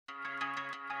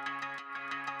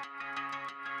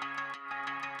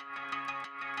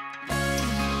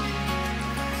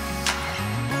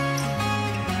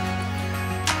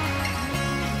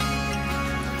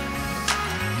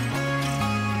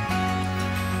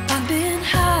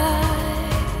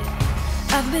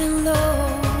I've been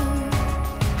low,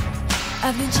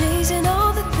 I've been chasing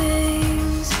all the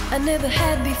things I never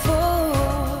had before.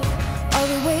 All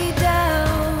the way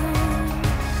down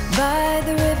by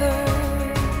the river,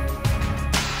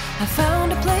 I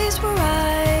found a place where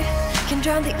I can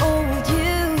drown the old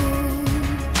you.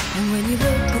 And when you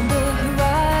look on the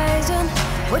horizon,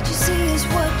 what you see is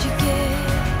what you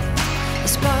get. A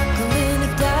sparkle in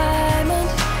a diamond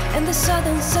and the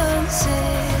southern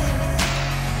sunset.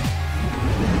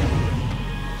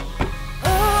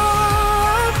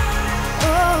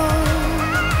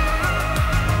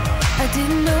 I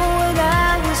didn't know what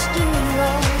I was doing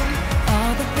wrong,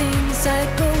 all the things I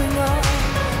had going on.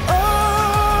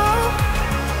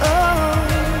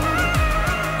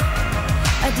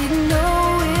 I didn't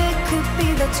know it could be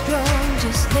that strong.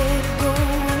 Just let go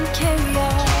and carry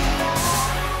on.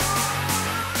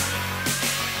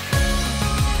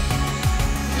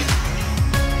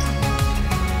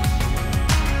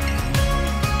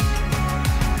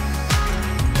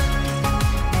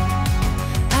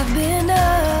 I've been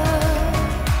up,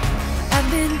 I've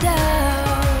been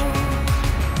down,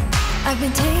 I've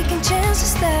been taking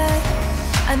chances that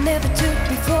I never took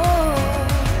before.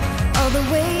 All the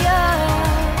way up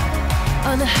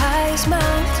on the highest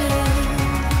mountain,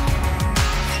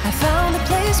 I found a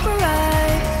place where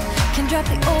I can drop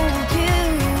the old you.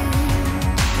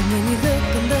 And when you look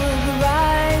on the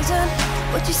horizon,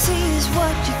 what you see is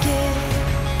what you get.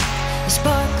 A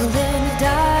sparkle and a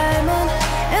diamond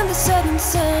and the southern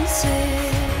sunset.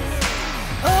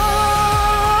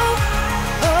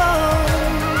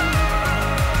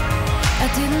 I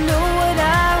didn't know what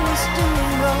I was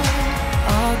doing wrong,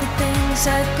 all the things I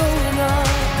had going on.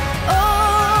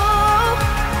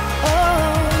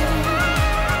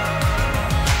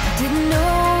 I didn't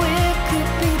know it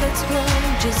could be that strong.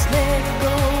 Just let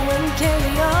go and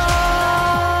carry on.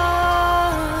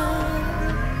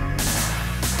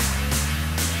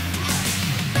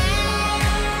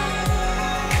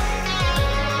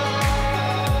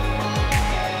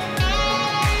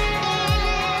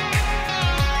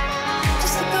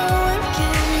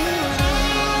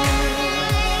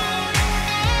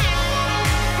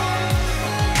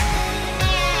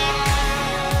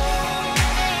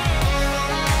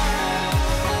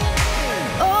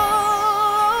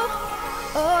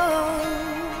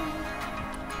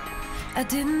 I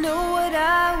didn't know what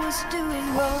I was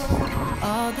doing wrong,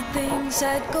 all the things I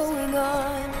had going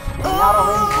on.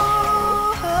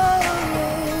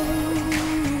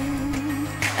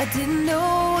 I didn't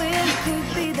know it could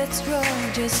be that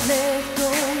strong. Just let go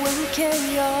and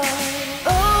carry on.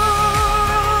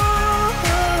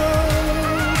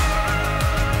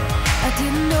 I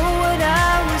didn't know what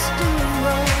I was doing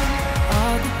wrong,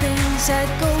 all the things I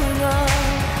had going on.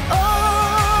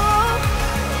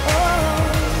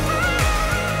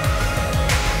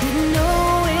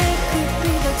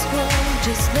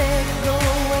 Just let